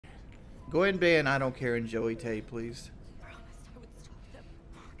Go ahead and ban I Don't Care and Joey Tay, please.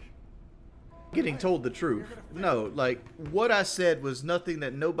 Getting told the truth. No, like, what I said was nothing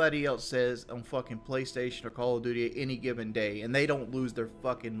that nobody else says on fucking PlayStation or Call of Duty any given day, and they don't lose their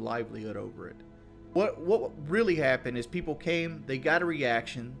fucking livelihood over it. What really happened is people came, they got a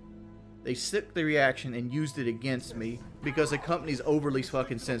reaction, they sipped the reaction and used it against me because the company's overly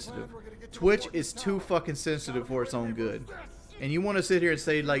fucking sensitive. Twitch is too fucking sensitive for its own good. And you want to sit here and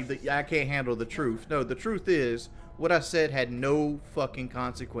say, like, I can't handle the truth. No, the truth is, what I said had no fucking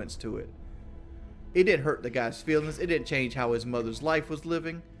consequence to it. It didn't hurt the guy's feelings. It didn't change how his mother's life was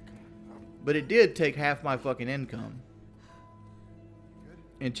living. But it did take half my fucking income.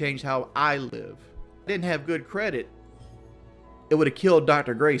 And change how I live. I didn't have good credit. It would have killed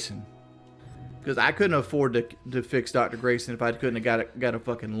Dr. Grayson. Because I couldn't afford to fix Dr. Grayson if I couldn't have got a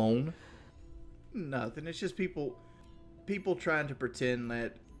fucking loan. Nothing. It's just people trying to pretend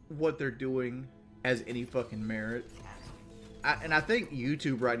that what they're doing has any fucking merit. And I think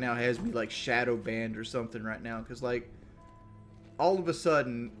YouTube right now has me like shadow banned or something right now, because like all of a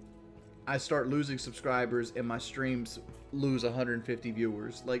sudden I start losing subscribers and my streams lose 150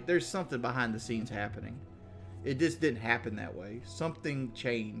 viewers. Like there's something behind the scenes happening. It just didn't happen that way. Something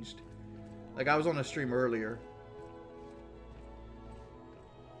changed. Like I was on a stream earlier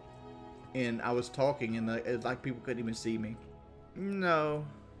and I was talking and like people couldn't even see me. No.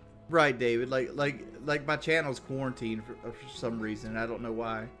 Right, David. Like my channel's quarantined for some reason. I don't know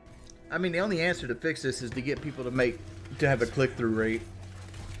why. I mean, the only answer to fix this is to get people to have a click-through rate.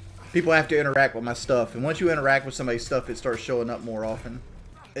 People have to interact with my stuff, and once you interact with somebody's stuff, it starts showing up more often.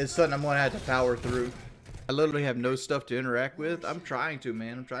 It's something I'm gonna have to power through. I literally have no stuff to interact with. I'm trying to,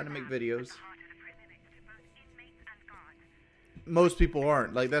 man. I'm trying to make videos. Most people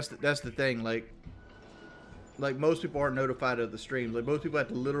aren't. Like that's the thing. Like most people aren't notified of the streams. Like most people have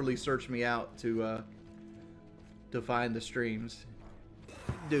to literally search me out to find the streams.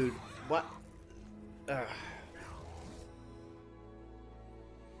 Dude, what? I'm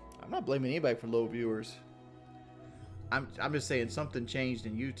not blaming anybody for low viewers. I'm just saying something changed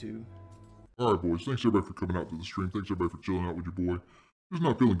in YouTube. Alright boys, thanks everybody for coming out to the stream. Thanks everybody for chilling out with your boy. Just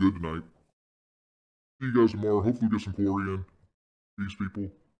not feeling good tonight. See you guys tomorrow. Hopefully we get some quarry in. Peace people.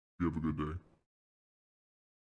 You have a good day.